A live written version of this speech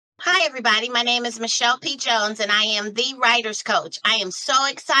Hi, everybody. My name is Michelle P. Jones, and I am the writer's coach. I am so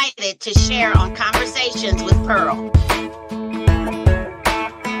excited to share on Conversations with Pearl.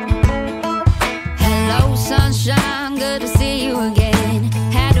 Hello, sunshine. Good to see you again.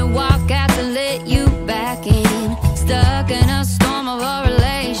 Had to walk out to let you back in. Stuck in a storm of a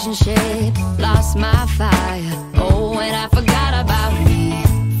relationship. Lost my fire. Oh, and I forgot about me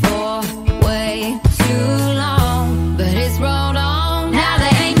for way too long. But it's rolled on. Now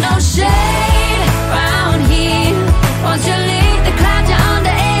there ain't no shade around here. Once you leave the clouds, you're under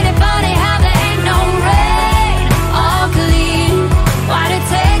 80. Funny how there ain't no rain or clean. Why'd it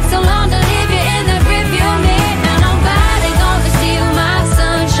take so long to leave you in the rearview mirror? Now nobody gonna steal my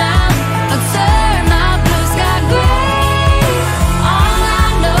sunshine or turn my blue sky gray. All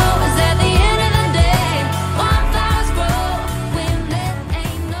I know is at the end of the day, wildflowers grow when there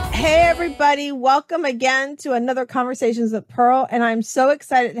ain't no. Hey, everybody. Welcome again to another Conversations with Pearl. And I'm so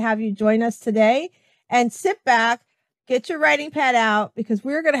excited to have you join us today. And sit back, get your writing pad out, because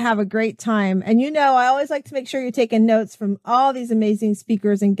we're going to have a great time. And I always like to make sure you're taking notes from all these amazing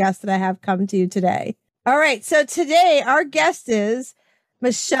speakers and guests that I have come to you today. All right. So today our guest is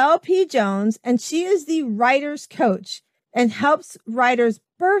Michelle P. Jones, and she is the writer's coach and helps writers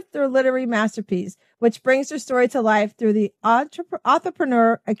birth their literary masterpiece, which brings their story to life through the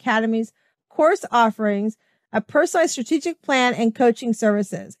Entrepreneur Academy's course offerings, a personalized strategic plan, and coaching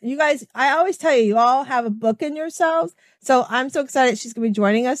services. You guys, I always tell you, you all have a book in yourselves. So I'm so excited she's going to be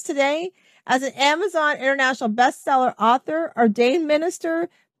joining us today. As an Amazon International bestseller author, ordained minister,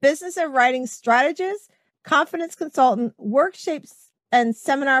 business and writing strategist, confidence consultant, workshops and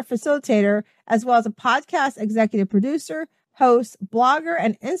seminar facilitator, as well as a podcast executive producer, host, blogger,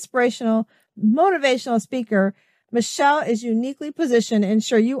 and inspirational motivational speaker, Michelle is uniquely positioned to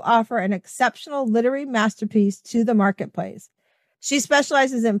ensure you offer an exceptional literary masterpiece to the marketplace. She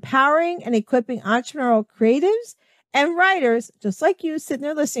specializes in empowering and equipping entrepreneurial creatives and writers, just like you sitting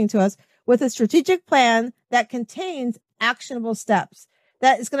there listening to us, with a strategic plan that contains actionable steps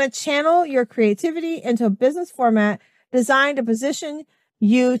that is going to channel your creativity into a business format designed to position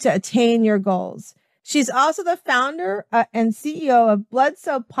you to attain your goals. She's also the founder and CEO of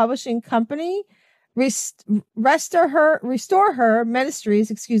Bloodsoe Publishing Company, Restore Her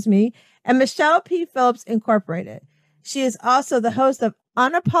Ministries, and Michelle P. Phillips Incorporated. She is also the host of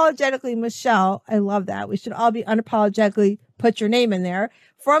Unapologetically Michelle. I love that. We should all be unapologetically put your name in there.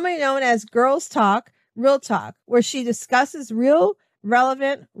 Formerly known as Girls Talk, Real Talk, where she discusses real,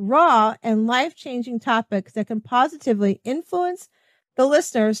 relevant, raw, and life-changing topics that can positively influence the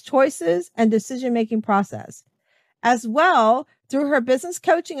listener's choices and decision-making process. As well, through her business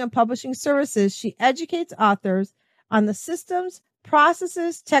coaching and publishing services, she educates authors on the systems,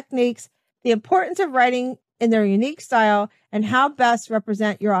 processes, techniques, the importance of writing in their unique style, and how best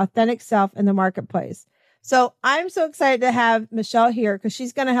represent your authentic self in the marketplace. So I'm so excited to have Michelle here because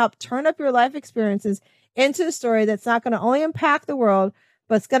she's going to help turn up your life experiences into a story that's not going to only impact the world,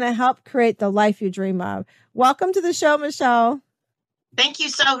 but it's going to help create the life you dream of. Welcome to the show, Michelle. Thank you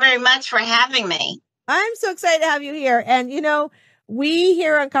so very much for having me. I'm so excited to have you here. And, we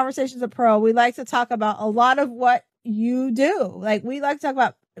here on Conversations with Pearl, we like to talk about a lot of what you do. Like, we like to talk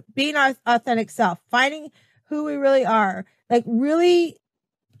about being our authentic self, finding who we really are, like really,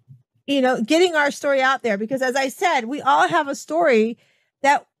 getting our story out there. Because as I said, we all have a story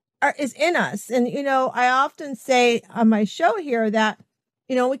that is in us. And, I often say on my show here that,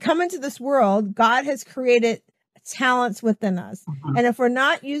 we come into this world, God has created talents within us. Mm-hmm. And if we're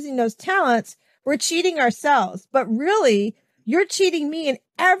not using those talents, we're cheating ourselves. But really, you're cheating me and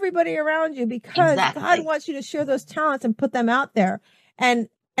everybody around you, because God wants you to share those talents and put them out there. And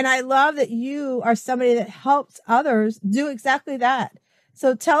I love that you are somebody that helps others do exactly that.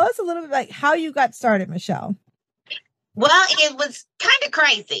 So tell us a little bit about how you got started, Michelle. Well, it was kind of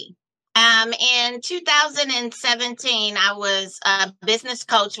crazy. In 2017, I was a business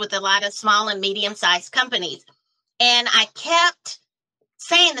coach with a lot of small and medium-sized companies. And I kept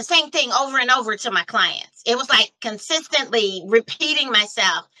saying the same thing over and over to my clients. It was like consistently repeating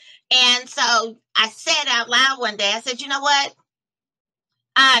myself. And so I said out loud one day, I said, you know what?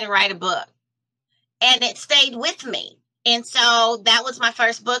 I had to write a book. And it stayed with me. And so that was my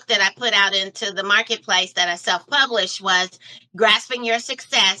first book that I put out into the marketplace that I self-published, was Grasping Your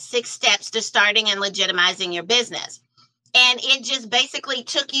Success, 6 Steps to Starting and Legitimizing Your Business. And it just basically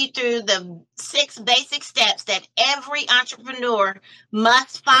took you through the 6 basic steps that every entrepreneur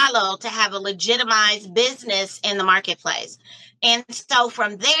must follow to have a legitimized business in the marketplace. And so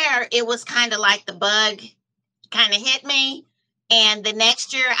from there, it was kind of like the bug kind of hit me. And the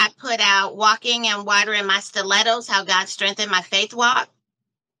next year I put out Walking and Water in My Stilettos, How God Strengthened My Faith Walk.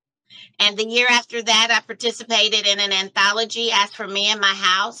 And the year after that, I participated in an anthology, As for Me and My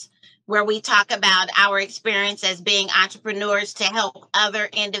House, where we talk about our experience as being entrepreneurs to help other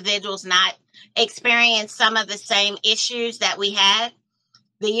individuals not experience some of the same issues that we had.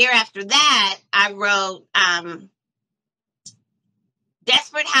 The year after that, I wrote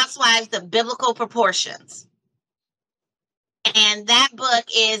Desperate Housewives of Biblical Proportions. And that book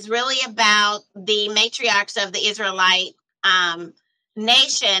is really about the matriarchs of the Israelite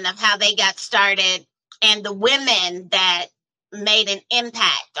nation, of how they got started, and the women that made an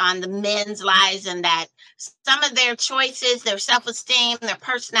impact on the men's lives, and that some of their choices, their self-esteem, their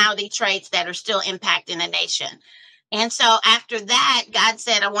personality traits that are still impacting the nation. And so after that, God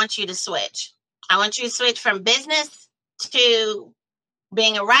said, I want you to switch. I want you to switch from business to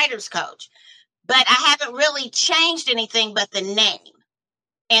being a writer's coach. But I haven't really changed anything but the name.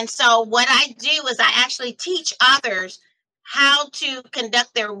 And so what I do is I actually teach others how to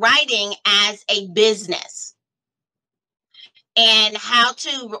conduct their writing as a business and how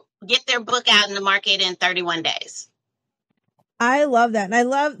to get their book out in the market in 31 days. I love that. And I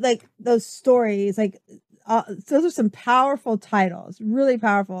love like those stories, like those are some powerful titles, really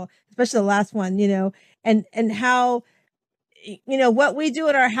powerful, especially the last one, you know, and how, you know, what we do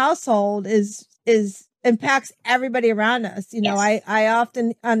in our household is impacts everybody around us. You know, Yes. I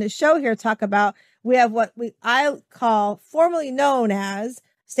often on the show here talk about, we have what I call, formerly known as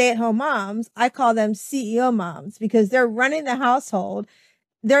stay-at-home moms. I call them CEO moms, because they're running the household.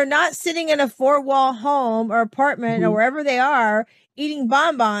 They're not sitting in a 4-wall home or apartment or wherever they are eating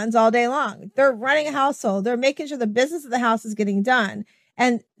bonbons all day long. They're running a household. They're making sure the business of the house is getting done.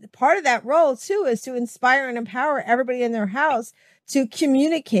 And part of that role too is to inspire and empower everybody in their house to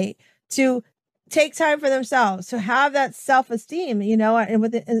communicate, to take time for themselves, to have that self-esteem, you know, and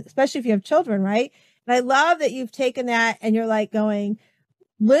with it, especially if you have children, right? And I love that you've taken that and you're like going,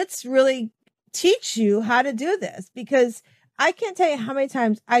 let's really teach you how to do this, because I can't tell you how many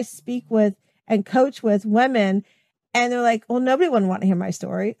times I speak with and coach with women and they're like, well, nobody would want to hear my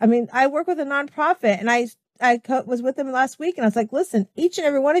story. I mean, I work with a nonprofit and I was with them last week and I was like, listen, each and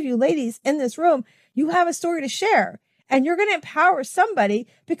every one of you ladies in this room, you have a story to share and you're going to empower somebody,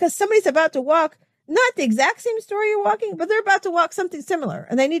 because somebody's about to walk, not the exact same story you're walking, but they're about to walk something similar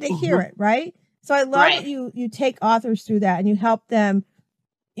and they need to hear it. Right. So I love that you take authors through that and you help them,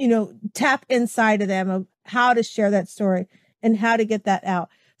 you know, tap inside of them of how to share that story and how to get that out.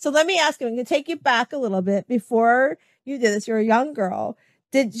 So let me ask you, I'm going to take you back a little bit. Before you did this, you're a young girl.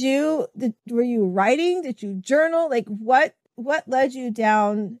 Were you writing? Did you journal? Like what led you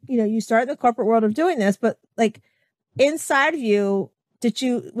down? You know, you started in the corporate world of doing this, but like inside of you,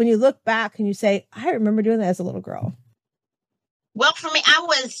 when you look back and you say, I remember doing that as a little girl? Well, for me, I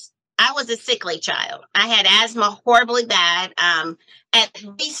was a sickly child. I had asthma horribly bad. At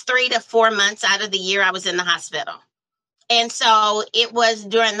least 3 to 4 months out of the year, I was in the hospital. And so it was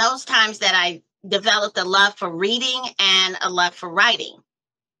during those times that I developed a love for reading and a love for writing.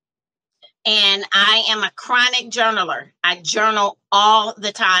 And I am a chronic journaler. I journal all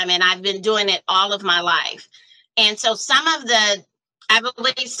the time, and I've been doing it all of my life. And so I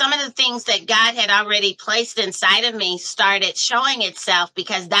believe some of the things that God had already placed inside of me started showing itself,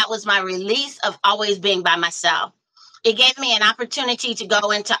 because that was my release of always being by myself. It gave me an opportunity to go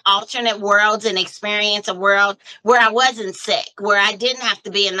into alternate worlds and experience a world where I wasn't sick, where I didn't have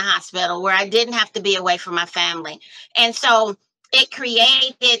to be in the hospital, where I didn't have to be away from my family. And so it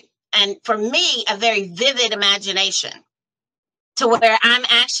created, and for me, a very vivid imagination to where I'm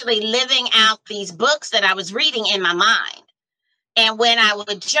actually living out these books that I was reading in my mind. And when I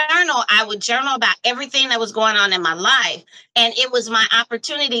would journal about everything that was going on in my life. And it was my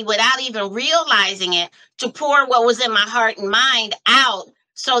opportunity, without even realizing it, to pour what was in my heart and mind out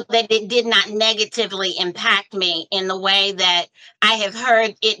so that it did not negatively impact me in the way that I have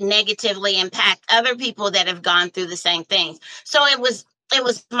heard it negatively impact other people that have gone through the same things. So it was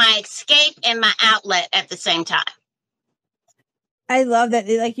my escape and my outlet at the same time. I love that.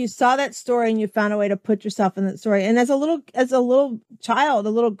 Like, you saw that story and you found a way to put yourself in that story. And as a little child, a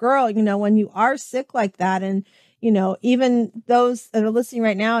little girl, you know, when you are sick like that, and, you know, even those that are listening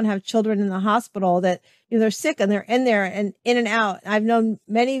right now and have children in the hospital that, you know, they're sick and they're in there and in and out. I've known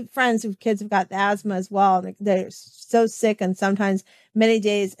many friends whose kids have got asthma as well. They're so sick, and sometimes many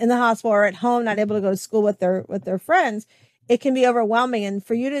days in the hospital or at home, not able to go to school with their friends. It can be overwhelming. And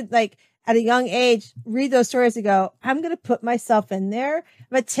for you to, like, at a young age, read those stories and go, I'm going to put myself in there. I'm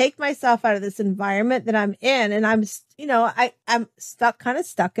going to take myself out of this environment that I'm in. And I'm, you know, I'm stuck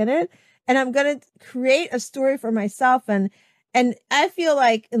in it. And I'm going to create a story for myself. And I feel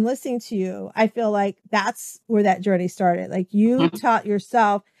like, in listening to you, I feel like that's where that journey started. Like, you taught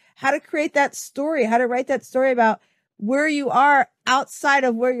yourself how to create that story, how to write that story about where you are outside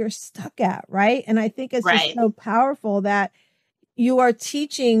of where you're stuck at. Right. And I think it's just so powerful that you are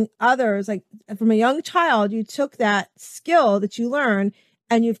teaching others, like from a young child, you took that skill that you learned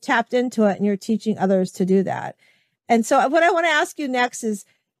and you've tapped into it and you're teaching others to do that. And so what I want to ask you next is,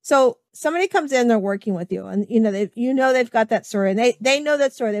 so somebody comes in, they're working with you and, they've got that story and they know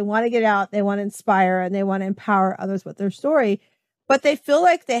that story. They want to get out, they want to inspire and they want to empower others with their story, but they feel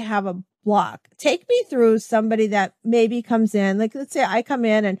like they have a block. Take me through somebody that maybe comes in, like, let's say I come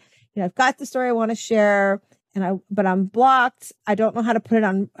in and, I've got the story I want to share but I'm blocked. I don't know how to put it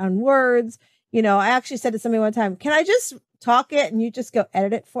on words. I actually said to somebody one time, can I just talk it and you just go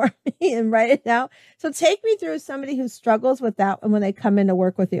edit it for me and write it down? So take me through somebody who struggles with that and when they come in to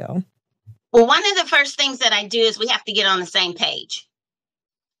work with you. Well, one of the first things that I do is we have to get on the same page.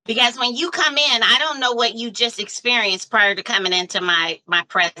 Because when you come in, I don't know what you just experienced prior to coming into my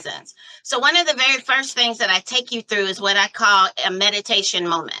presence. So one of the very first things that I take you through is what I call a meditation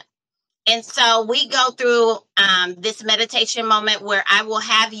moment. And so we go through this meditation moment where I will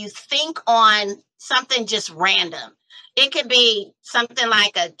have you think on something just random. It could be something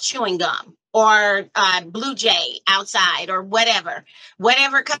like a chewing gum or a blue jay outside or whatever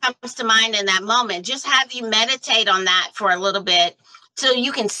comes to mind in that moment. Just have you meditate on that for a little bit so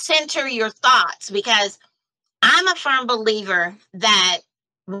you can center your thoughts, because I'm a firm believer that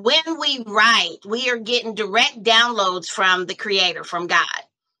when we write, we are getting direct downloads from the Creator, from God.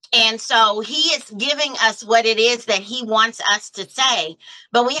 And so he is giving us what it is that he wants us to say,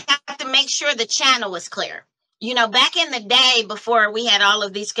 but we have to make sure the channel is clear. Back in the day, before we had all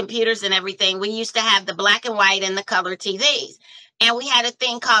of these computers and everything, we used to have the black and white and the color TVs, and we had a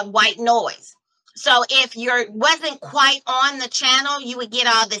thing called white noise. So if you wasn't quite on the channel, you would get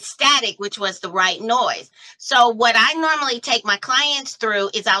all the static, which was the white noise. So what I normally take my clients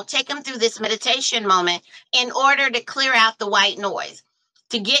through is I'll take them through this meditation moment in order to clear out the white noise,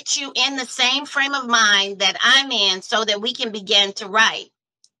 to get you in the same frame of mind that I'm in so that we can begin to write.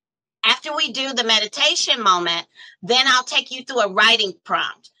 After we do the meditation moment, then I'll take you through a writing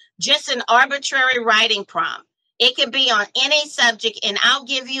prompt, just an arbitrary writing prompt. It could be on any subject, and I'll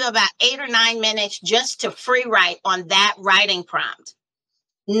give you about 8 or 9 minutes just to free write on that writing prompt.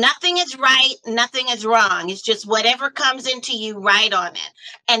 Nothing is right, nothing is wrong. It's just whatever comes into you, write on it.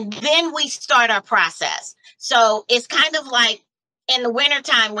 And then we start our process. So it's kind of like in the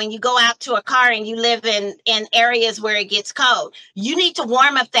wintertime, when you go out to a car and you live in areas where it gets cold, you need to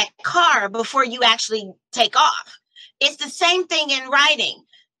warm up that car before you actually take off. It's the same thing in writing.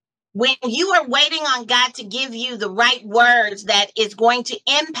 When you are waiting on God to give you the right words that is going to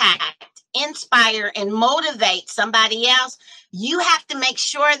impact, inspire, and motivate somebody else, you have to make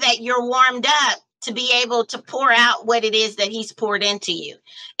sure that you're warmed up to be able to pour out what it is that he's poured into you.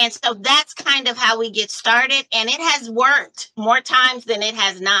 And so that's kind of how we get started. And it has worked more times than it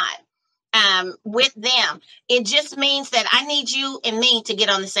has not with them. It just means that I need you and me to get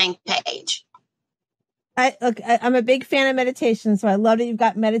on the same page. I'm a big fan of meditation, so I love that you've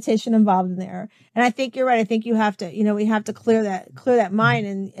got meditation involved in there. And I think you're right. I think you have to, we have to clear that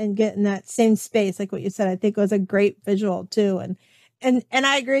mind and get in that same space, like what you said. I think it was a great visual too. And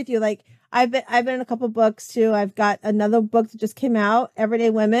I agree with you. Like I've been in a couple books too. I've got another book that just came out, Everyday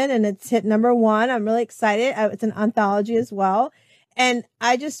Women, and it's hit #1. I'm really excited. It's an anthology as well. And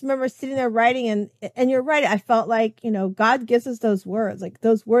I just remember sitting there writing and you're right. I felt like, God gives us those words, like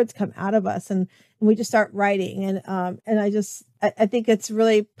those words come out of us and we just start writing. And I think it's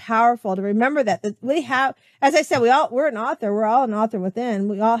really powerful to remember that we have, as I said, we're an author. We're all an author within.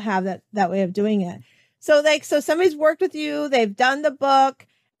 We all have that way of doing it. So somebody's worked with you, they've done the book,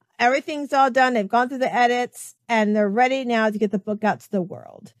 everything's all done. They've gone through the edits and they're ready now to get the book out to the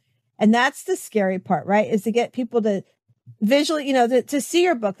world. And that's the scary part, right? Is to get people to visually, to see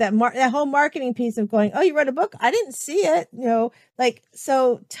your book, that whole marketing piece of going, oh, you read a book? I didn't see it,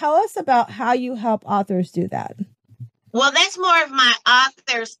 so tell us about how you help authors do that. Well, that's more of my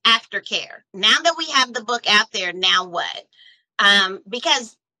author's aftercare. Now that we have the book out there, now what?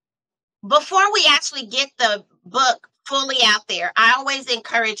 Because before we actually get the book fully out there, I always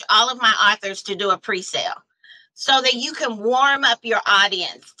encourage all of my authors to do a pre-sale, so that you can warm up your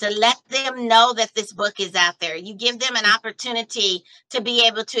audience, to let them know that this book is out there. You give them an opportunity to be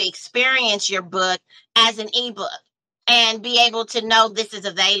able to experience your book as an ebook and be able to know this is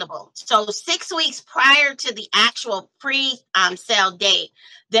available. So 6 weeks prior to the actual pre-sale date,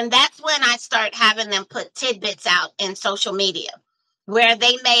 then that's when I start having them put tidbits out in social media where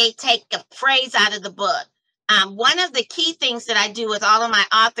they may take a phrase out of the book. One of the key things that I do with all of my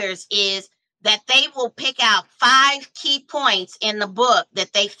authors is that they will pick out 5 key points in the book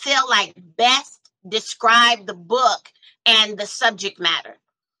that they feel like best describe the book and the subject matter.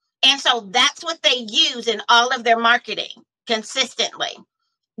 And so that's what they use in all of their marketing consistently.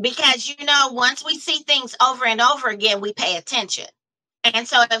 Because, you know, once we see things over and over again, we pay attention. And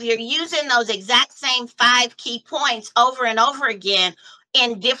so if you're using those exact same 5 key points over and over again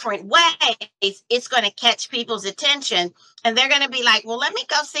in different ways, it's going to catch people's attention. And they're going to be like, well, let me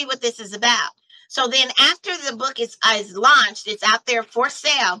go see what this is about. So then after the book is launched, it's out there for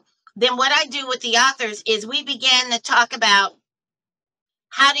sale. Then what I do with the authors is we begin to talk about,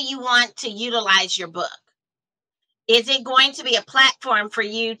 how do you want to utilize your book? Is it going to be a platform for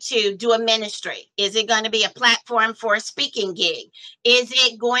you to do a ministry? Is it going to be a platform for a speaking gig? Is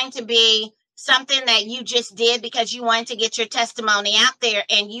it going to be something that you just did because you wanted to get your testimony out there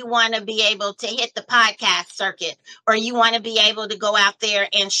and you want to be able to hit the podcast circuit, or you want to be able to go out there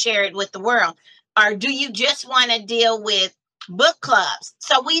and share it with the world? Or do you just want to deal with book clubs?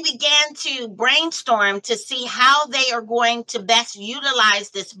 So we began to brainstorm to see how they are going to best utilize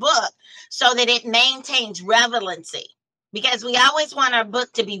this book so that it maintains relevancy, because we always want our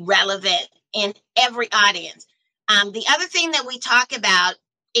book to be relevant in every audience. The other thing that we talk about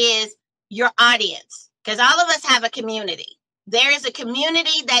is your audience, because all of us have a community. There is a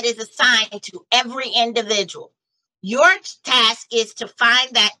community that is assigned to every individual. Your task is to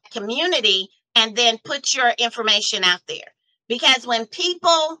find that community and then put your information out there. Because when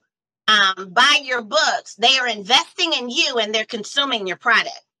people buy your books, they are investing in you and they're consuming your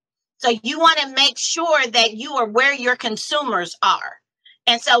product. So you want to make sure that you are where your consumers are.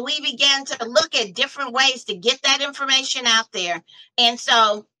 And so we began to look at different ways to get that information out there. And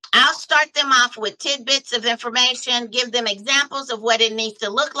so I'll start them off with tidbits of information, give them examples of what it needs to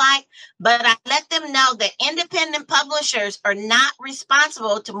look like, but I let them know that independent publishers are not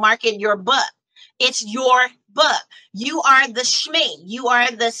responsible to market your book. It's your book. You are the SME. You are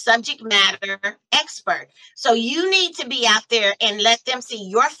the subject matter expert. So you need to be out there and let them see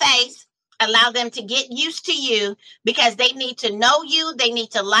your face, allow them to get used to you, because they need to know you, they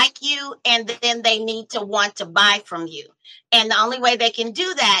need to like you, and then they need to want to buy from you. And the only way they can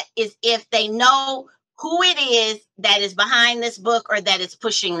do that is if they know who it is that is behind this book or that is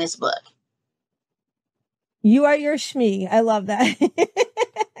pushing this book. You are your SME. I love that.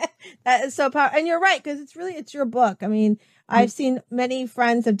 That is so powerful. And you're right, because it's your book. I mean, I've seen many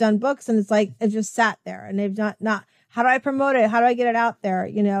friends have done books and it's like, it just sat there and they've not, how do I promote it? How do I get it out there?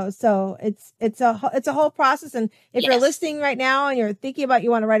 You know, so it's a whole process. And if you're listening right now and you're thinking about,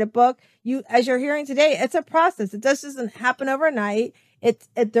 you want to write a book, as you're hearing today, it's a process. It just doesn't happen overnight.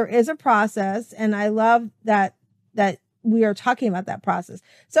 There is a process. And I love that we are talking about that process.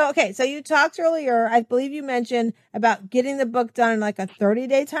 So, okay. So you talked earlier, I believe you mentioned about getting the book done in like a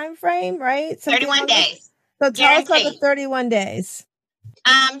 30-day time frame, right? 31 days. So tell us about the 31 days.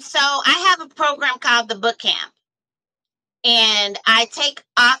 So I have a program called the Book Camp, and I take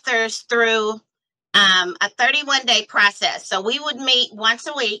authors through a 31-day process. So we would meet once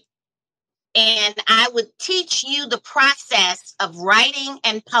a week, and I would teach you the process of writing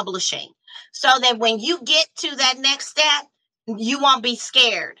and publishing, so that when you get to that next step, you won't be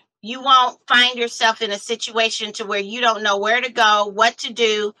scared. You won't find yourself in a situation to where you don't know where to go, what to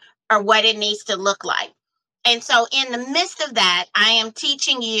do, or what it needs to look like. And so in the midst of that, I am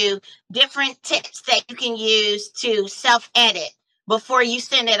teaching you different tips that you can use to self-edit before you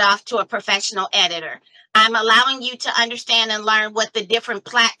send it off to a professional editor. I'm allowing you to understand and learn what the different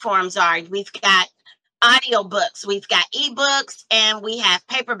platforms are. We've got audiobooks, we've got ebooks, and we have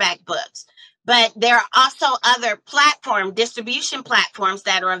paperback books. But there are also other distribution platforms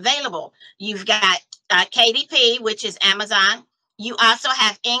that are available. You've got KDP, which is Amazon. You also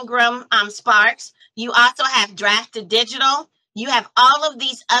have Ingram Sparks. You also have Drafted Digital. You have all of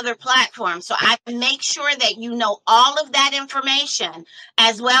these other platforms. So I make sure that you know all of that information,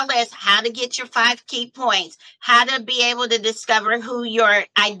 as well as how to get your 5 key points, how to be able to discover who your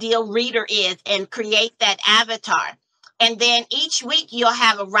ideal reader is and create that avatar. And then each week you'll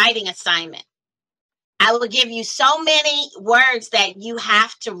have a writing assignment. I will give you so many words that you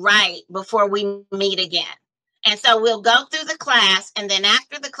have to write before we meet again. And so we'll go through the class, and then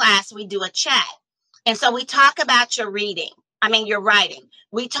after the class, we do a chat. And so we talk about your writing.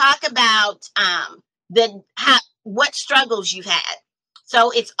 We talk about what struggles you've had.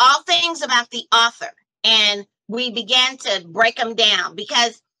 So it's all things about the author. And we began to break them down,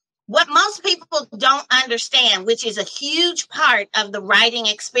 because what most people don't understand, which is a huge part of the writing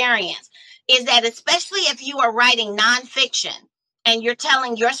experience, is that especially if you are writing nonfiction and you're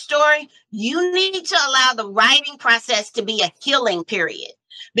telling your story, you need to allow the writing process to be a healing period.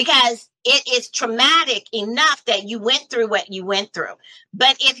 because it is traumatic enough that you went through what you went through.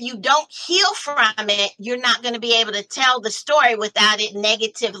 But if you don't heal from it, you're not going to be able to tell the story without it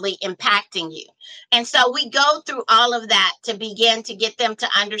negatively impacting you. And so we go through all of that to begin to get them to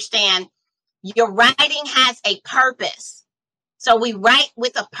understand your writing has a purpose. So we write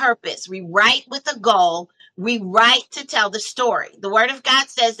with a purpose. We write with a goal. We write to tell the story. The word of God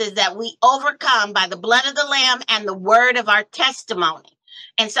says is that we overcome by the blood of the Lamb and the word of our testimony.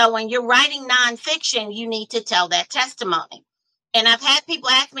 And so when you're writing nonfiction, you need to tell that testimony. And I've had people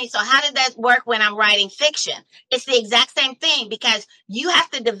ask me, so how did that work when I'm writing fiction? It's the exact same thing, because you have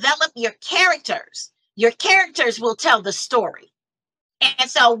to develop your characters. Your characters will tell the story. And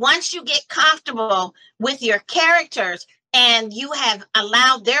so once you get comfortable with your characters and you have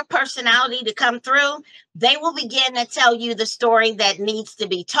allowed their personality to come through, they will begin to tell you the story that needs to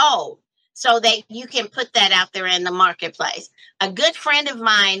be told so that you can put that out there in the marketplace. A good friend of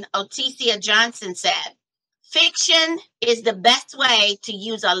mine, Otesia Johnson, said, fiction is the best way to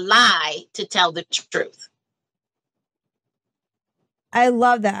use a lie to tell the truth. I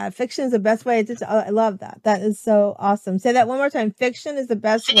love that. Fiction is the best way to. I love that. That is so awesome. Say that one more time. Fiction is the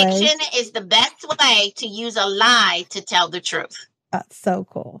best way. Fiction is the best way to use a lie to tell the truth. That's so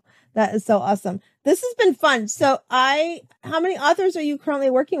cool. That is so awesome. This has been fun. So how many authors are you currently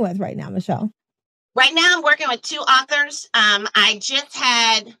working with right now, Michelle? Right now I'm working with 2 authors. I just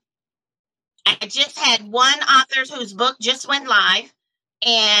had one author whose book just went live.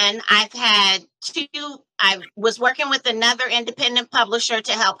 And I've had 2, I was working with another independent publisher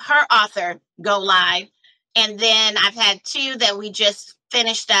to help her author go live. And then I've had 2 that we just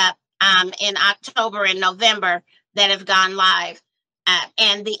finished up in October and November that have gone live.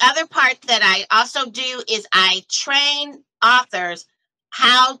 And the other part that I also do is I train authors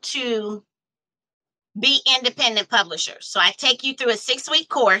how to be independent publishers. So I take you through a 6-week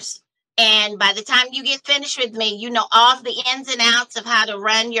course. And by the time you get finished with me, you know all of the ins and outs of how to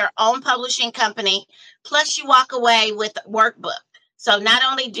run your own publishing company. Plus, you walk away with a workbook. So not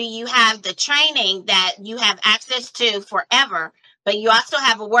only do you have the training that you have access to forever, but you also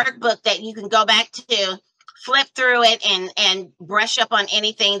have a workbook that you can go back to, flip through it, and brush up on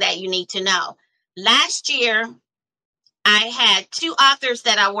anything that you need to know. Last year, I had 2 authors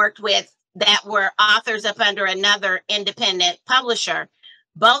that I worked with that were authors up under another independent publisher.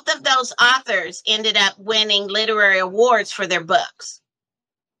 Both of those authors ended up winning literary awards for their books.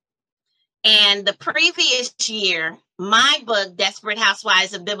 And the previous year, my book, Desperate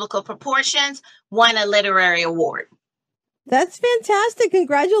Housewives of Biblical Proportions, won a literary award. That's fantastic.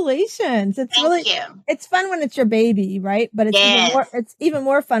 Congratulations. Thank you. It's fun when it's your baby, right? But it's even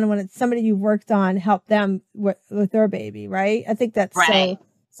more fun when it's somebody you've worked on, help them with their baby, right? I think that's right.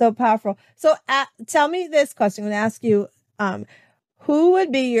 So powerful. So tell me this question. I'm going to ask you, who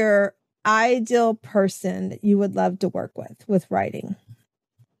would be your ideal person that you would love to work with writing?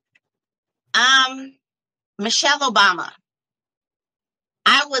 Michelle Obama.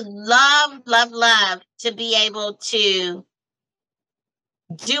 I would love to be able to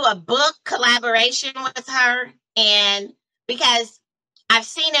do a book collaboration with her. And because I've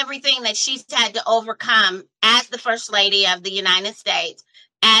seen everything that she's had to overcome as the First Lady of the United States,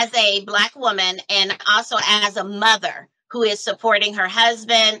 as a Black woman, and also as a mother who is supporting her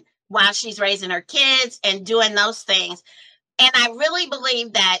husband while she's raising her kids and doing those things. And I really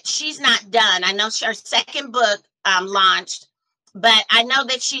believe that she's not done. I know her second book launched, but I know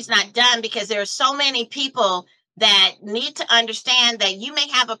that she's not done because there are so many people that need to understand that you may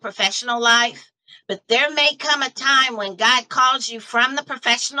have a professional life, but there may come a time when God calls you from the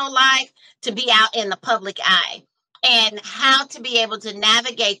professional life to be out in the public eye, and how to be able to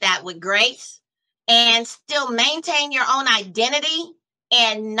navigate that with grace and still maintain your own identity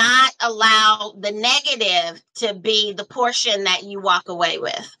and not allow the negative to be the portion that you walk away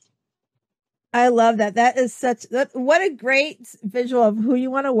with. I love that. That is what a great visual of who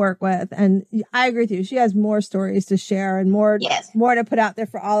you want to work with. And I agree with you. She has more stories to share and more to put out there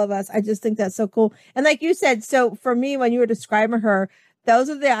for all of us. I just think that's so cool. And like you said, so for me, when you were describing her, those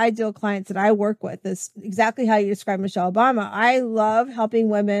are the ideal clients that I work with. Is exactly how you describe Michelle Obama. I love helping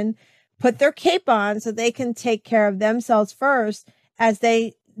women put their cape on so they can take care of themselves first, as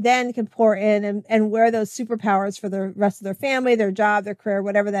they then can pour in and wear those superpowers for the rest of their family, their job, their career,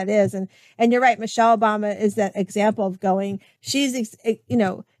 whatever that is. And you're right. Michelle Obama is that example of she's,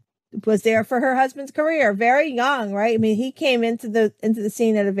 was there for her husband's career, very young, right? I mean, he came into the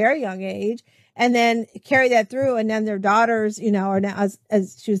scene at a very young age and then carried that through. And then their daughters, are now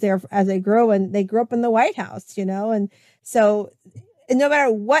as she was there as they grew, and they grew up in the White House, and so no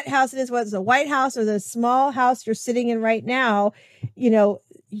matter what house it is, whether it's a White House or the small house you're sitting in right now, you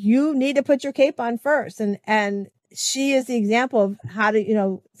need to put your cape on first. And she is the example of how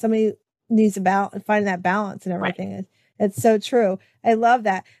to, somebody needs to find that balance and everything. Right. It's so true. I love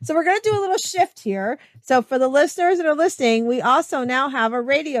that. So we're going to do a little shift here. So for the listeners that are listening, we also now have a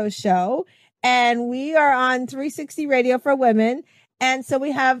radio show, and we are on 360 Radio for Women. And so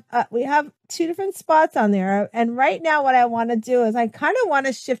we have 2 different spots on there. And right now what I want to do is I kind of want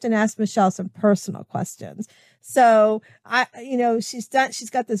to shift and ask Michelle some personal questions. So she's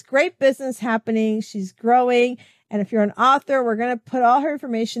got this great business happening. She's growing. And if you're an author, we're going to put all her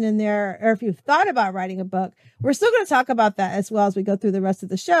information in there. Or if you've thought about writing a book, we're still going to talk about that as well as we go through the rest of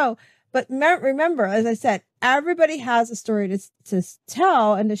the show. But remember, as I said, everybody has a story to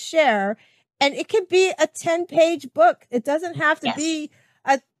tell and to share. And it could be a 10-page book. It doesn't have to be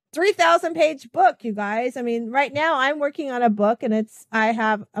a 3,000-page book, you guys. I mean, right now I'm working on a book, and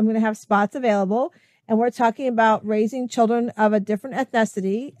I'm going to have spots available. And we're talking about raising children of a different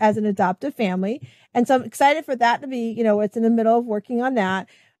ethnicity as an adoptive family. And so I'm excited for that to be, it's in the middle of working on that.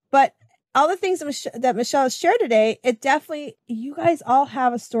 But all the things that Michelle has shared today, you guys all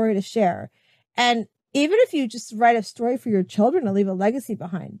have a story to share. And even if you just write a story for your children to leave a legacy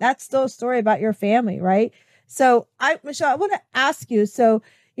behind, that's still a story about your family, right? So Michelle, I want to ask you, so,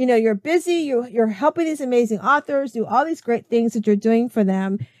 you're busy, you're helping these amazing authors do all these great things that you're doing for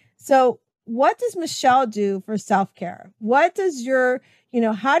them. So what does Michelle do for self-care? What does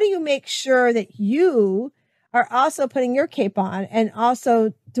how do you make sure that you are also putting your cape on and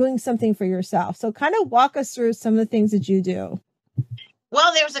also doing something for yourself? So kind of walk us through some of the things that you do.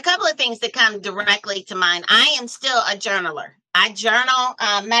 Well, there's a couple of things that come directly to mind. I am still a journaler. I journal.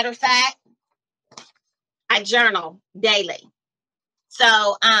 Matter of fact, I journal daily.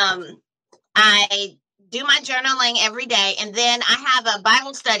 So I do my journaling every day. And then I have a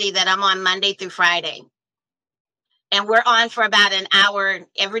Bible study that I'm on Monday through Friday. And we're on for about an hour,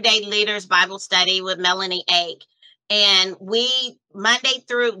 Everyday Leaders Bible Study with Melanie Ake. And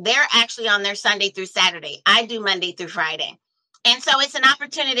they're actually on their Sunday through Saturday. I do Monday through Friday. And so it's an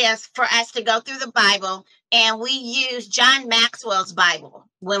opportunity for us to go through the Bible, and we use John Maxwell's Bible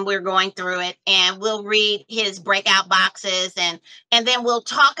when we're going through it, and we'll read his breakout boxes, and then we'll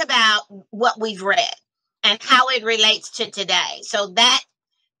talk about what we've read and how it relates to today. So that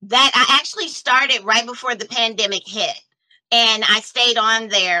I actually started right before the pandemic hit, and I stayed on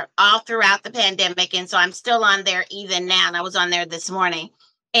there all throughout the pandemic. And so I'm still on there even now. And I was on there this morning,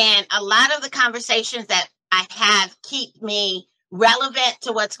 and a lot of the conversations that I have keep me relevant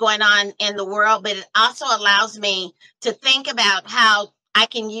to what's going on in the world, but it also allows me to think about how I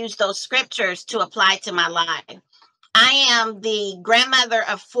can use those scriptures to apply to my life. I am the grandmother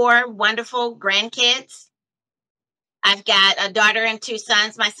of 4 wonderful grandkids. I've got a daughter and 2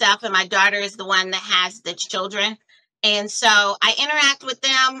 sons myself, and my daughter is the one that has the children. And so I interact with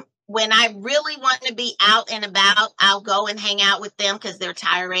them. When I really want to be out and about, I'll go and hang out with them because they're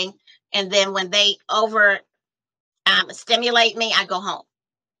tiring. And then when they stimulate me, I go home.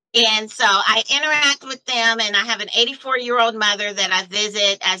 And so I interact with them, and I have an 84-year-old mother that I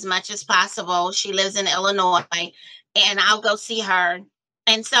visit as much as possible. She lives in Illinois, and I'll go see her.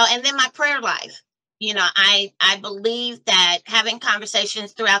 And then my prayer life. I believe that having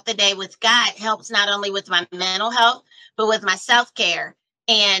conversations throughout the day with God helps not only with my mental health, but with my self-care.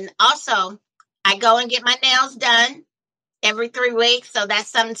 And also, I go and get my nails done every 3 weeks. So that's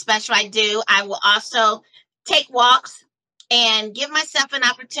something special I do. I will also take walks and give myself an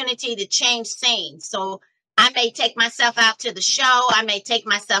opportunity to change scenes. So I may take myself out to the show. I may take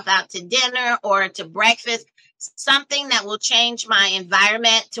myself out to dinner or to breakfast, something that will change my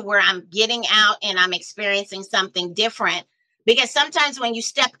environment to where I'm getting out and I'm experiencing something different. Because sometimes when you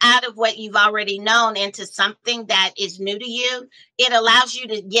step out of what you've already known into something that is new to you, it allows you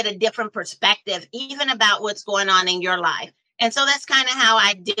to get a different perspective, even about what's going on in your life. And so that's kind of how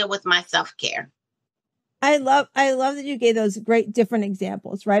I deal with my self-care. I love that you gave those great different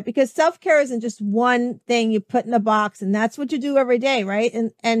examples, right? Because self-care isn't just one thing you put in a box and that's what you do every day, right?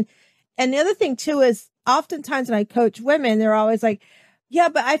 And the other thing too is oftentimes when I coach women, they're always like, yeah,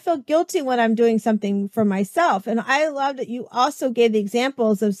 but I feel guilty when I'm doing something for myself. And I love that you also gave the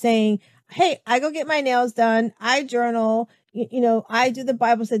examples of saying, hey, I go get my nails done. I journal, I do the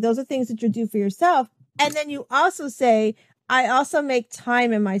Bible study. Those are things that you do for yourself. And then you also say, I also make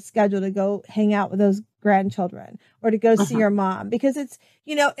time in my schedule to go hang out with those grandchildren or to go see your mom, because it's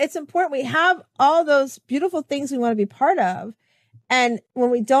important. We have all those beautiful things we want to be part of. And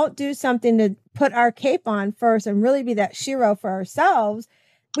when we don't do something to put our cape on first and really be that shero for ourselves,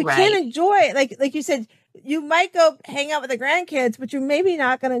 we can't enjoy it. Like you said, you might go hang out with the grandkids, but you're maybe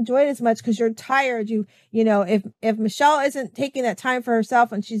not going to enjoy it as much because you're tired. If Michelle isn't taking that time for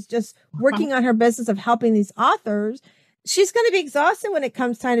herself and she's just working on her business of helping these authors, she's going to be exhausted when it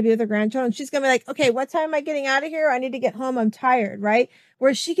comes time to be with her grandchildren. She's going to be like, okay, what time am I getting out of here? I need to get home. I'm tired, right?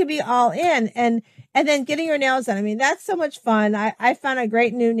 Where she could be all in and then getting her nails done. I mean, that's so much fun. I found a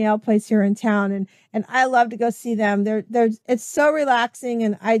great new nail place here in town and I love to go see them. It's so relaxing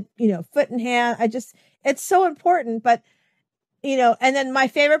and foot and hand. It's so important, but and then my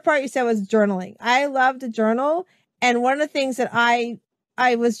favorite part you said was journaling. I love to journal. And one of the things that I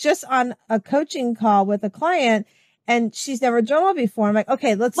was just on a coaching call with a client and she's never journaled before. I'm like,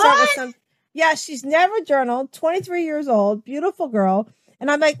 okay, let's start with some. Yeah, she's never journaled, 23 years old, beautiful girl. And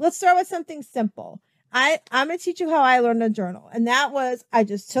I'm like, let's start with something simple. I'm going to teach you how I learned to journal. And that was, I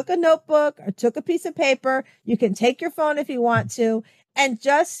just took a notebook or took a piece of paper. You can take your phone if you want to and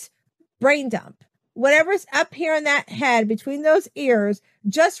just brain dump. Whatever's up here in that head between those ears,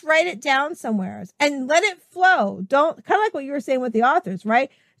 just write it down somewhere and let it flow. Don't, kind of like what you were saying with the authors, right?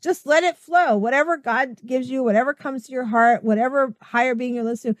 Just let it flow. Whatever God gives you, whatever comes to your heart, whatever higher being you're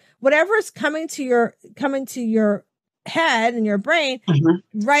listening to, whatever is coming to your head and your brain,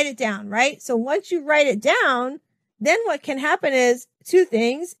 write it down, right? So once you write it down, then what can happen is two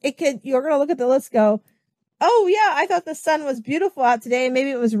things. You're going to look at the list, go, oh yeah, I thought the sun was beautiful out today. Maybe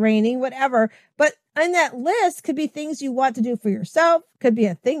it was raining, whatever. But on that list could be things you want to do for yourself. Could be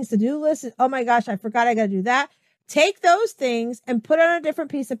a things to do list. Oh my gosh, I forgot I got to do that. Take those things and put it on a different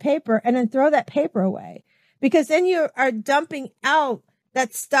piece of paper and then throw that paper away, because then you are dumping out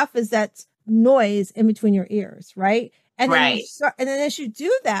that stuff that's noise in between your ears. Right. And then, and then as you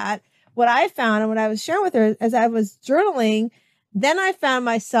do that, what I found and what I was sharing with her as I was journaling, then I found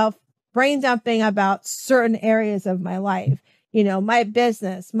myself brain dumping about certain areas of my life, my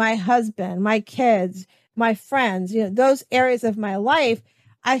business, my husband, my kids, my friends, those areas of my life.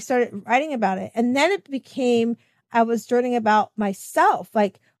 I started writing about it. And then it became, I was journaling about myself.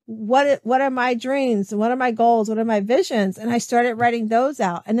 Like, what are my dreams? What are my goals? What are my visions? And I started writing those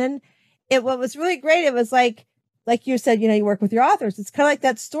out. And then what was really great, it was like you said, you work with your authors. It's kind of like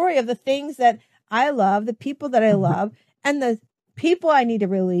that story of the things that I love, the people that I love, and the people I need to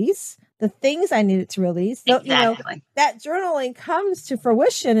release, the things I needed to release. So, exactly. That journaling comes to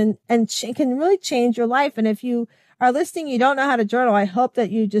fruition and can really change your life. And if you are listening, you don't know how to journal, I hope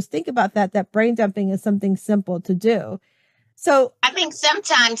that you just think about that brain dumping is something simple to do. So I think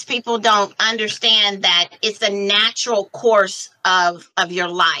sometimes people don't understand that it's a natural course of your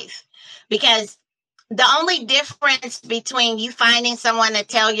life, because the only difference between you finding someone to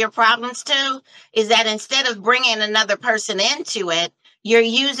tell your problems to is that instead of bringing another person into it, you're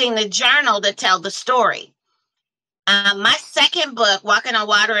using the journal to tell the story. My second book, Walking on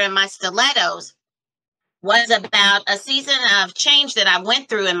Water in My Stilettos, was about a season of change that I went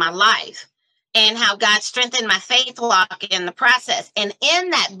through in my life and how God strengthened my faith walk in the process. And in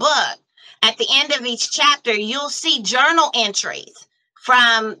that book, at the end of each chapter, you'll see journal entries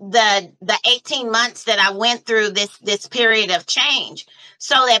from the 18 months that I went through this period of change,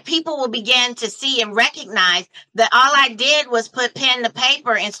 so that people will begin to see and recognize that all I did was put pen to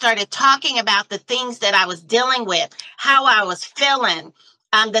paper and started talking about the things that I was dealing with, how I was feeling,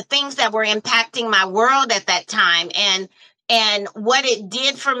 the things that were impacting my world at that time, and what it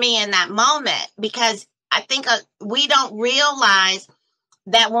did for me in that moment. Because I think we don't realize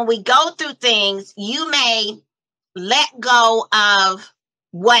that when we go through things, you may let go of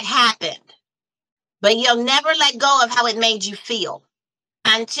what happened, but you'll never let go of how it made you feel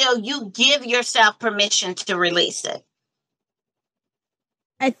until you give yourself permission to release it.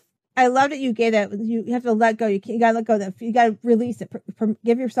 I love that you gave that. You have to let go. You got to let go of that. You got to release it.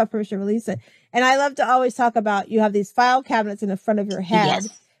 Give yourself permission to release it. And I love to always talk about, you have these file cabinets in the front of your head,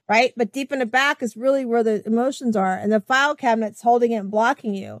 right? But deep in the back is really where the emotions are. And the file cabinet's holding it and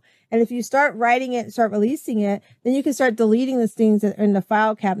blocking you. And if you start writing it and start releasing it, then you can start deleting the things that are in the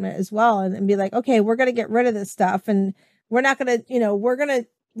file cabinet as well. And be like, okay, we're going to get rid of this stuff. And we're not going to, we're going to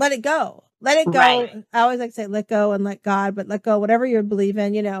let it go. Let it go. Right. I always like to say, let go and let God, but let go, whatever you believe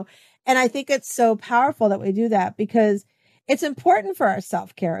in, And I think it's so powerful that we do that, because it's important for our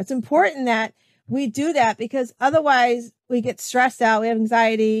self-care. It's important that we do that, because otherwise we get stressed out. We have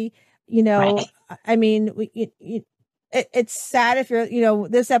anxiety, Right. I mean, it's sad if you're,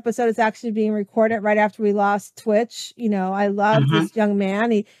 this episode is actually being recorded right after we lost Twitch. I love this young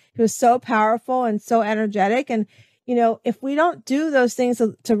man. He was so powerful and so energetic. And, if we don't do those things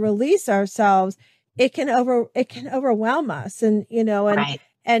to release ourselves, it can overwhelm us. And, right.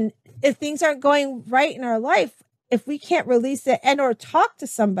 And if things aren't going right in our life, if we can't release it and or talk to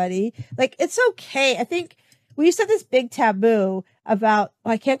somebody, like it's okay. I think we used to have this big taboo about,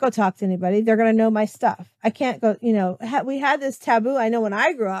 I can't go talk to anybody. They're going to know my stuff. I can't go, we had this taboo. I know when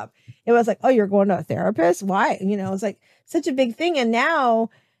I grew up, it was like, oh, you're going to a therapist? Why? It was like such a big thing. And now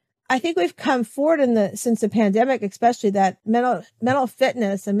I think we've come forward since the pandemic, especially that mental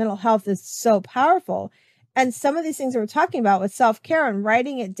fitness and mental health is so powerful. And some of these things that we're talking about with self-care and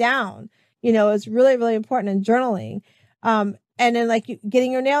writing it down, is really, really important, in journaling. And then like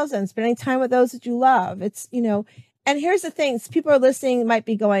getting your nails done, spending time with those that you love. It's, and here's the thing. People are listening, might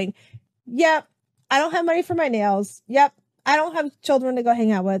be going, yep, I don't have money for my nails. Yep, I don't have children to go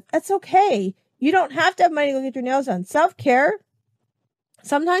hang out with. That's okay. You don't have to have money to go get your nails done. Self-care.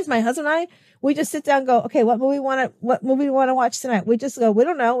 Sometimes my husband and I, we just sit down and go, okay, what movie we want to watch tonight? We just go, we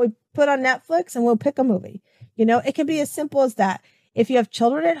don't know. We put on Netflix and we'll pick a movie. It can be as simple as that. If you have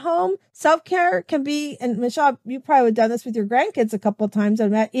children at home, self-care can be, and Michelle, you probably would have done this with your grandkids a couple of times,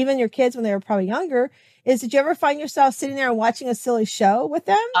 even your kids when they were probably younger, did you ever find yourself sitting there and watching a silly show with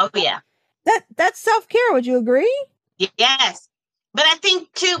them? Oh, yeah. That's self-care. Would you agree? Yes. But I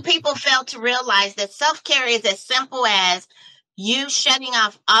think, too, people fail to realize that self-care is as simple as you shutting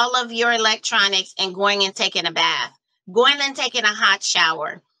off all of your electronics and going and taking a bath, going and taking a hot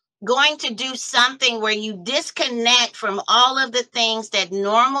shower, going to do something where you disconnect from all of the things that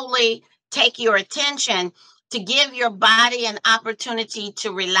normally take your attention to give your body an opportunity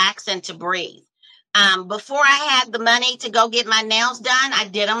to relax and to breathe. Before I had the money to go get my nails done, I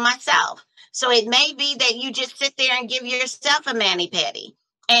did them myself. So it may be that you just sit there and give yourself a mani-pedi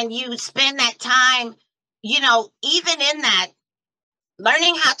and you spend that time, even in that,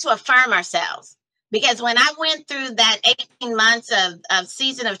 learning how to affirm ourselves. Because when I went through that 18 months of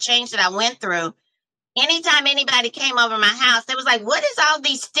season of change that I went through, anytime anybody came over my house, they was like, what is all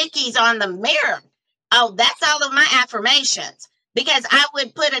these stickies on the mirror? Oh, that's all of my affirmations. Because I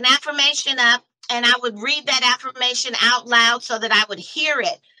would put an affirmation up and I would read that affirmation out loud so that I would hear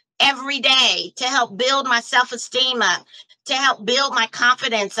it every day to help build my self-esteem up, to help build my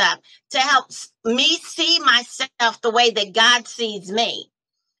confidence up, to help me see myself the way that God sees me.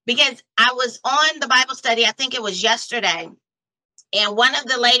 Because I was on the Bible study, I think it was yesterday, and one of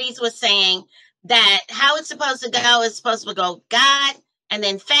the ladies was saying that how it's supposed to go is supposed to go God and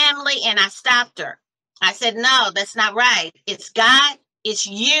then family, and I stopped her. I said, no, that's not right. It's God, it's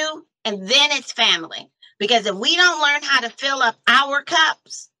you, and then it's family. Because if we don't learn how to fill up our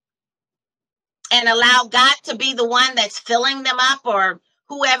cups and allow God to be the one that's filling them up, or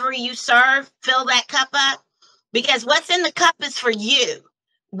whoever you serve, fill that cup up, because what's in the cup is for you.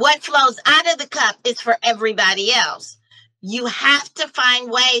 What flows out of the cup is for everybody else. You have to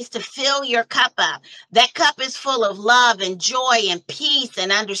find ways to fill your cup up. That cup is full of love and joy and peace and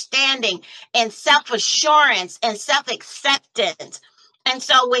understanding and self-assurance and self-acceptance. And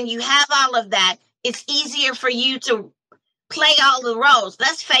so when you have all of that, it's easier for you to play all the roles.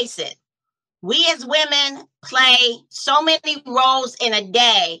 Let's face it. We as women play so many roles in a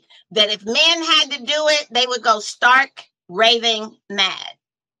day that if men had to do it, they would go stark, raving mad.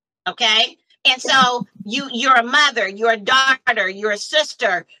 Okay. And so you're a mother, you're a daughter, you're a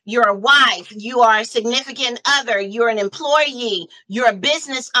sister, you're a wife, you are a significant other, you're an employee, you're a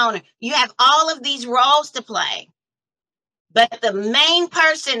business owner. You have all of these roles to play. But the main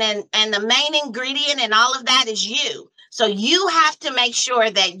person and the main ingredient in all of that is you. So you have to make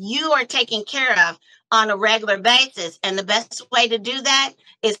sure that you are taken care of on a regular basis. And the best way to do that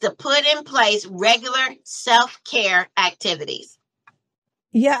is to put in place regular self-care activities.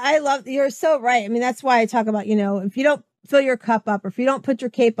 Yeah, you're so right. I mean, that's why I talk about, if you don't fill your cup up or if you don't put your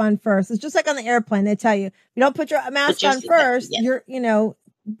cape on first, it's just like on the airplane. They tell you, if you don't put your mask on first, yes.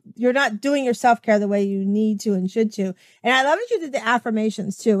 You're not doing your self-care the way you need to and should to. And I love that you did the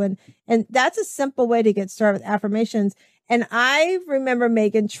affirmations too. And that's a simple way to get started with affirmations. And I remember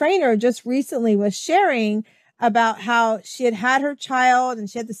Megan Trainor just recently was sharing about how she had her child and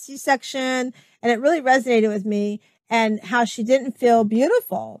she had the C-section, and it really resonated with me, and how she didn't feel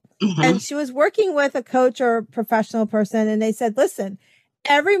beautiful. Mm-hmm. And she was working with a coach or a professional person. And they said, listen,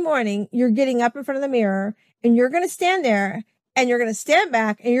 every morning you're getting up in front of the mirror and you're going to stand there and you're going to stand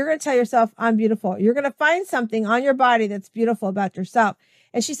back and you're going to tell yourself, I'm beautiful. You're going to find something on your body that's beautiful about yourself.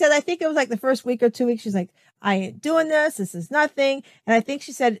 And she said, I think it was like the first week or 2 weeks. She's like, I ain't doing this. This is nothing. And I think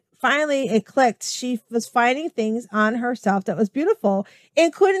she said, finally it clicked. She was finding things on herself that was beautiful,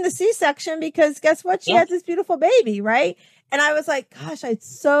 including the C-section, because guess what? She has this beautiful baby, right? And I was like, gosh, I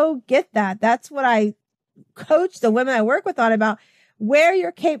so get that. That's what I coach the women I work with on, about wear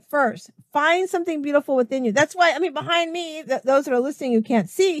your cape first. Find something beautiful within you. That's why, behind me, those that are listening, you can't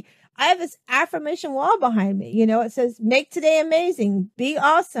see, I have this affirmation wall behind me. You know, it says, make today amazing, be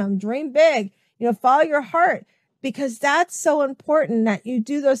awesome, dream big, you know, follow your heart, because that's so important that you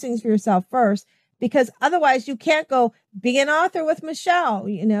do those things for yourself first, because otherwise you can't go be an author with Michelle.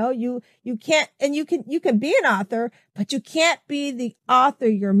 You know, you can't, and you can be an author, but you can't be the author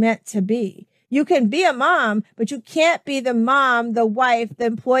you're meant to be. You can be a mom, but you can't be the mom, the wife, the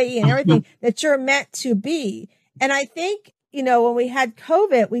employee, and everything that you're meant to be. And I think, you know, when we had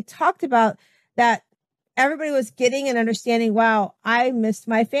COVID, we talked about that everybody was getting and understanding, wow, I missed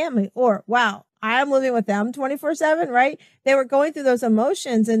my family, or wow, I'm living with them 24/7, right? They were going through those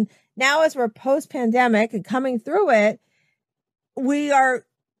emotions. And now as we're post-pandemic and coming through it, we are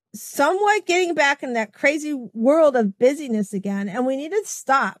somewhat getting back in that crazy world of busyness again. And we need to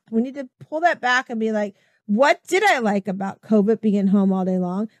stop. We need to pull that back and be like, what did I like about COVID being home all day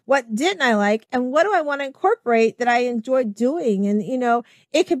long? What didn't I like? And what do I want to incorporate that I enjoy doing? And, you know,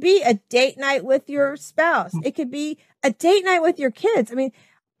 it could be a date night with your spouse. It could be a date night with your kids. I mean,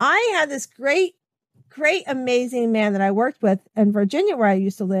 I had this great, amazing man that I worked with in Virginia, where I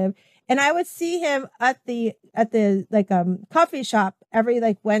used to live. And I would see him at the coffee shop every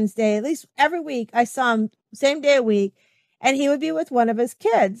like Wednesday, at least every week. I saw him same day a week. And he would be with one of his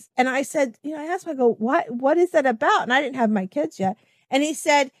kids. And I said, you know, I asked him, I go, what is that about? And I didn't have my kids yet. And he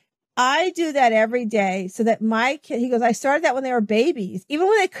said, I do that every day so that my kid, he goes, I started that when they were babies. Even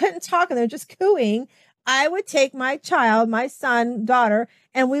when they couldn't talk and they were just cooing, I would take my child, my son, daughter,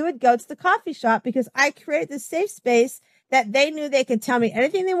 and we would go to the coffee shop because I created this safe space that they knew they could tell me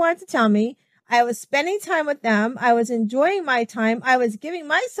anything they wanted to tell me. I was spending time with them. I was enjoying my time. I was giving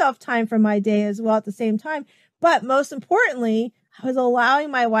myself time for my day as well at the same time. But most importantly, I was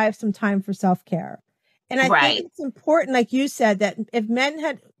allowing my wife some time for self-care. And I think it's important, like you said, that if men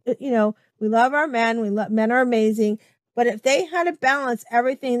had, you know, we love our men, men are amazing, but if they had to balance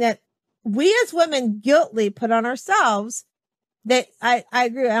everything that we as women guiltily put on ourselves, that I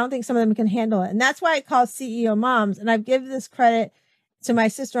agree. I don't think some of them can handle it. And that's why I call CEO moms. And I've given this credit to my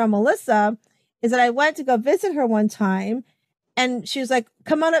sister, Melissa, is that I went to go visit her one time and she was like,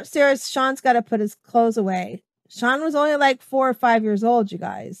 come on upstairs. Sean's got to put his clothes away. Sean was only like 4 or 5 years old, you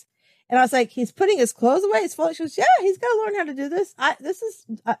guys. And I was like, he's putting his clothes away. He's full. She goes, yeah, he's got to learn how to do this.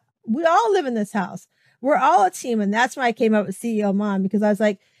 We all live in this house. We're all a team. And that's why I came up with CEO Mom, because I was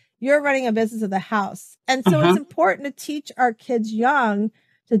like, you're running a business of the house. And so it's important to teach our kids young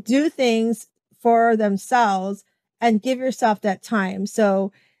to do things for themselves and give yourself that time.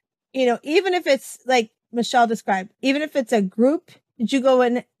 So, you know, even if it's like Michelle described, even if it's a group that you go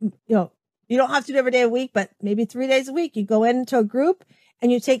in, you know, you don't have to do every day a week, but maybe 3 days a week, you go into a group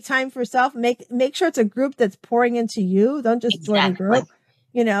and you take time for yourself. Make sure it's a group that's pouring into you. Don't just join a group.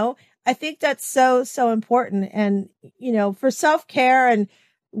 You know, I think that's so, so important. And, you know, for self-care and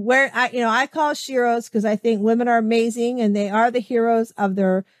where I call sheroes because I think women are amazing and they are the heroes of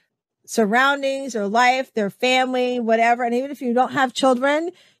their surroundings, their life, their family, whatever. And even if you don't have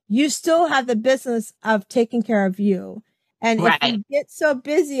children, you still have the business of taking care of you. And if we get so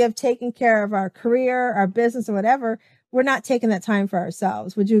busy of taking care of our career, our business, or whatever, we're not taking that time for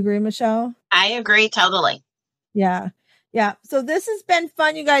ourselves. Would you agree, Michelle? I agree totally. Yeah. Yeah. So this has been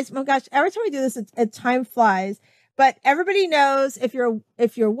fun, you guys. Oh my gosh, every time we do this, time flies. But everybody knows if you're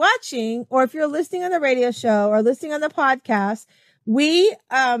watching or if you're listening on the radio show or listening on the podcast, we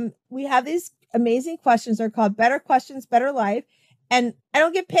have these amazing questions. They're called Better Questions, Better Life. And I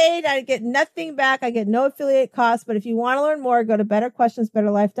don't get paid. I get nothing back. I get no affiliate costs. But if you want to learn more, go to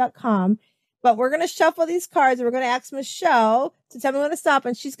betterquestionsbetterlife.com. But we're going to shuffle these cards and we're going to ask Michelle to tell me when to stop.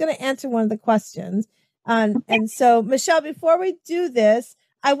 And she's going to answer one of the questions. And so, Michelle, before we do this,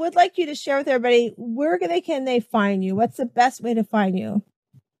 I would like you to share with everybody, where can they find you? What's the best way to find you?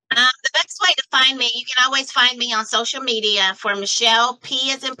 The best way to find me, you can always find me on social media for Michelle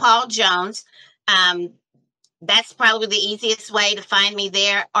P as in Paul Jones. That's probably the easiest way to find me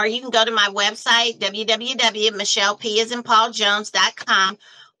there. Or you can go to my website, www.michellepaisinpauljones.com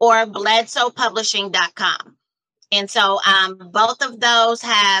or bledsoepublishing.com. And so both of those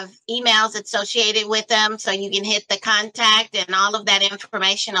have emails associated with them. So you can hit the contact and all of that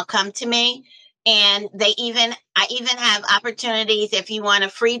information will come to me. And I even have opportunities if you want a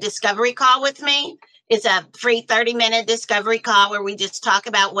free discovery call with me. It's a free 30-minute discovery call where we just talk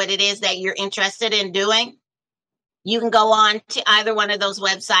about what it is that you're interested in doing. You can go on to either one of those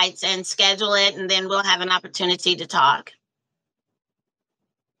websites and schedule it, and then we'll have an opportunity to talk.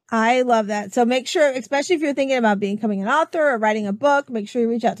 I love that. So make sure, especially if you're thinking about becoming an author or writing a book, make sure you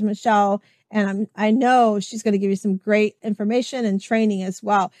reach out to Michelle. And I know she's going to give you some great information and training as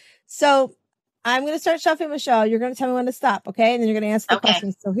well. So I'm going to start shuffling, Michelle. You're going to tell me when to stop. Okay. And then you're going to answer the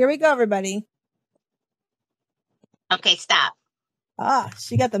questions. So here we go, everybody. Okay. Stop.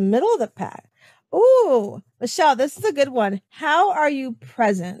 She got the middle of the pack. Ooh, Michelle, this is a good one. How are you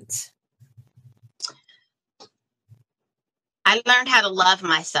present? I learned how to love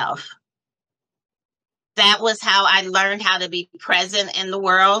myself. That was how I learned how to be present in the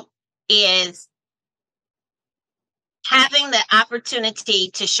world, is having the opportunity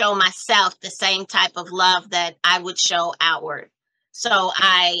to show myself the same type of love that I would show outward. So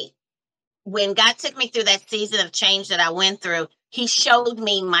when God took me through that season of change that I went through, he showed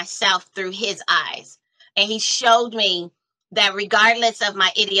me myself through his eyes. And he showed me that regardless of my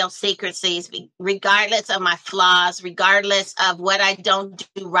idiosyncrasies, regardless of my flaws, regardless of what I don't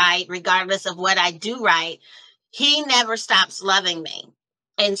do right, regardless of what I do right, he never stops loving me.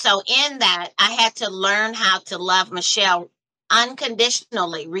 And so in that, I had to learn how to love Michelle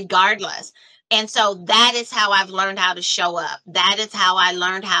unconditionally, regardless. And so that is how I've learned how to show up. That is how I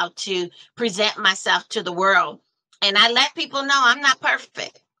learned how to present myself to the world. And I let people know I'm not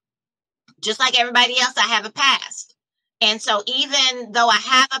perfect. Just like everybody else, I have a past. And so even though I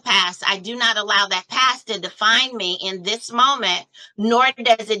have a past, I do not allow that past to define me in this moment, nor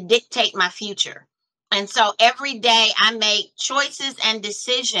does it dictate my future. And so every day I make choices and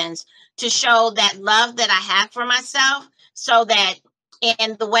decisions to show that love that I have for myself, so that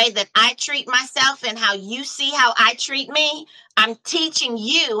in the way that I treat myself and how you see how I treat me, I'm teaching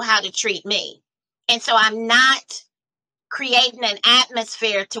you how to treat me. And so I'm not creating an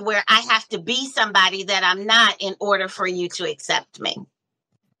atmosphere to where I have to be somebody that I'm not in order for you to accept me.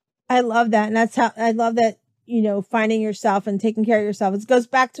 I love that. And that's how I love that, finding yourself and taking care of yourself. It goes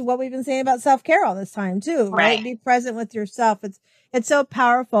back to what we've been saying about self-care all this time too, right? Be present with yourself. It's so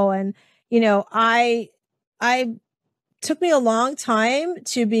powerful. And, I took me a long time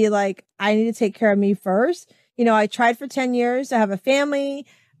to be like, I need to take care of me first. I tried for 10 years to have a family.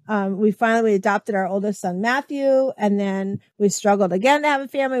 We adopted our oldest son, Matthew, and then we struggled again to have a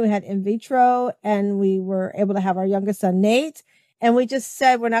family. We had in vitro, and we were able to have our youngest son, Nate. And we just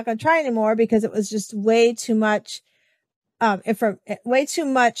said, we're not going to try anymore because it was just way too much, way too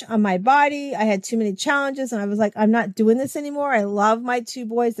much on my body. I had too many challenges, and I was like, I'm not doing this anymore. I love my two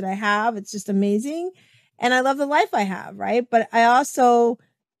boys that I have. It's just amazing. And I love the life I have. Right. But I also,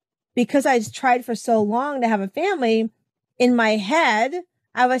 because I tried for so long to have a family, in my head,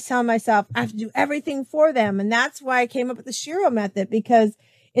 I was telling myself I have to do everything for them. And that's why I came up with the Shiro method, because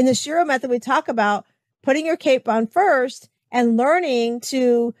in the Shiro method, we talk about putting your cape on first and learning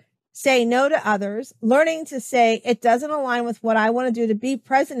to say no to others, learning to say it doesn't align with what I want to do to be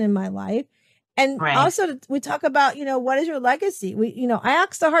present in my life. And also we talk about, what is your legacy? I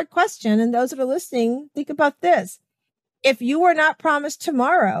asked a hard question, and those that are listening, think about this. If you were not promised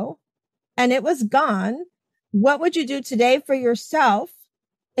tomorrow and it was gone, what would you do today for yourself?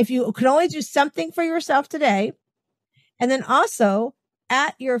 If you could only do something for yourself today, and then also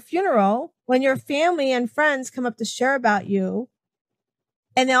at your funeral, when your family and friends come up to share about you,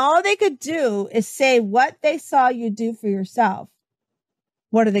 and then all they could do is say what they saw you do for yourself,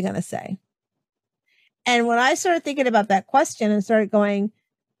 what are they going to say? And when I started thinking about that question and started going,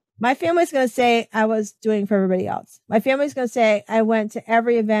 my family's going to say I was doing for everybody else. My family's going to say I went to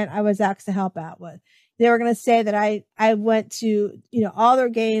every event I was asked to help out with. They were going to say that I went to, all their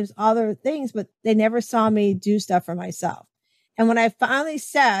games, all their things, but they never saw me do stuff for myself. And when I finally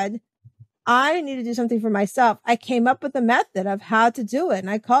said, I need to do something for myself, I came up with a method of how to do it. And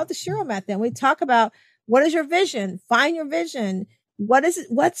I call it the Shiro method. And we talk about, what is your vision? Find your vision. What is it?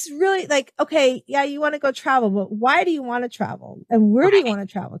 What's really like, okay, yeah, you want to go travel, but why do you want to travel? And where do you want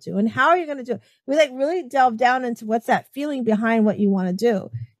to travel to? And how are you going to do it? We really delve down into what's that feeling behind what you want to do.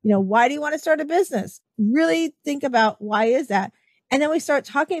 Why do you want to start a business? Really think about, why is that? And then we start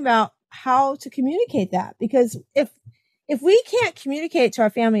talking about how to communicate that, because if we can't communicate to our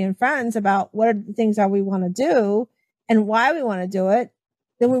family and friends about what are the things that we want to do and why we want to do it,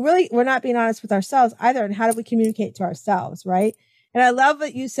 then we're not being honest with ourselves either. And how do we communicate to ourselves? Right. And I love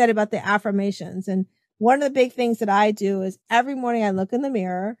what you said about the affirmations. And one of the big things that I do is every morning I look in the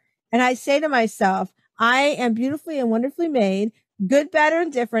mirror and I say to myself, I am beautifully and wonderfully made, good, better,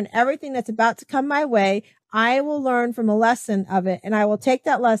 and different. Everything that's about to come my way, I will learn from a lesson of it, and I will take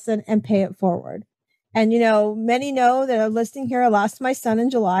that lesson and pay it forward. And, many know that are listening here, I lost my son in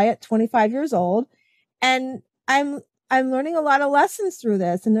July at 25 years old. And I'm learning a lot of lessons through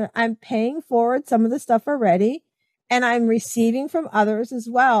this, and I'm paying forward some of the stuff already. And I'm receiving from others as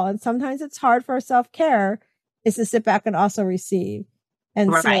well. And sometimes it's hard for our self-care is to sit back and also receive.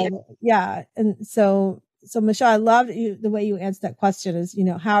 And so, yeah. And so So Michelle, I loved the way you answered that question is,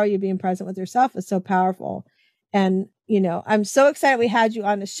 how are you being present with yourself is so powerful. And, I'm so excited we had you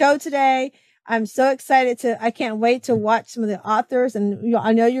on the show today. I'm so excited I can't wait to watch some of the authors. And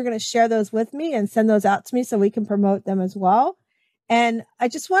I know you're going to share those with me and send those out to me so we can promote them as well. And I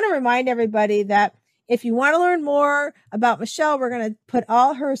just want to remind everybody that if you want to learn more about Michelle, we're going to put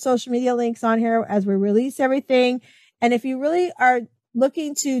all her social media links on here as we release everything. And if you really are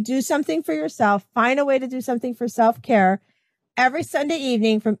looking to do something for yourself, find a way to do something for self-care, every Sunday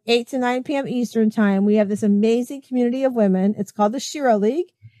evening from 8 to 9 p.m. Eastern time, we have this amazing community of women. It's called the Shiro League.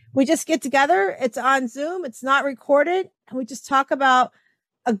 We just get together. It's on Zoom. It's not recorded. And we just talk about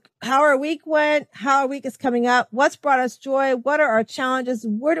how our week went, how our week is coming up, what's brought us joy, what are our challenges,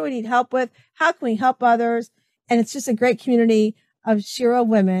 where do we need help with, how can we help others? And it's just a great community of Shiro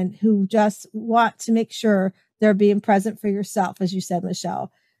women who just want to make sure they're being present for yourself, as you said,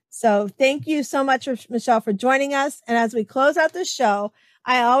 Michelle. So thank you so much, Michelle, for joining us. And as we close out the show,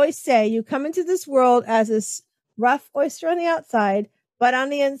 I always say you come into this world as this rough oyster on the outside, but on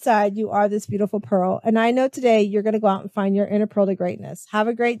the inside, you are this beautiful pearl. And I know today you're going to go out and find your inner pearl to greatness. Have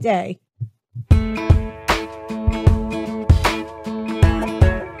a great day.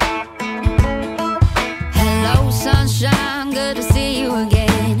 Hello, sunshine. Good to see you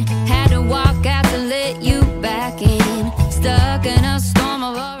again. Had to walk out to let you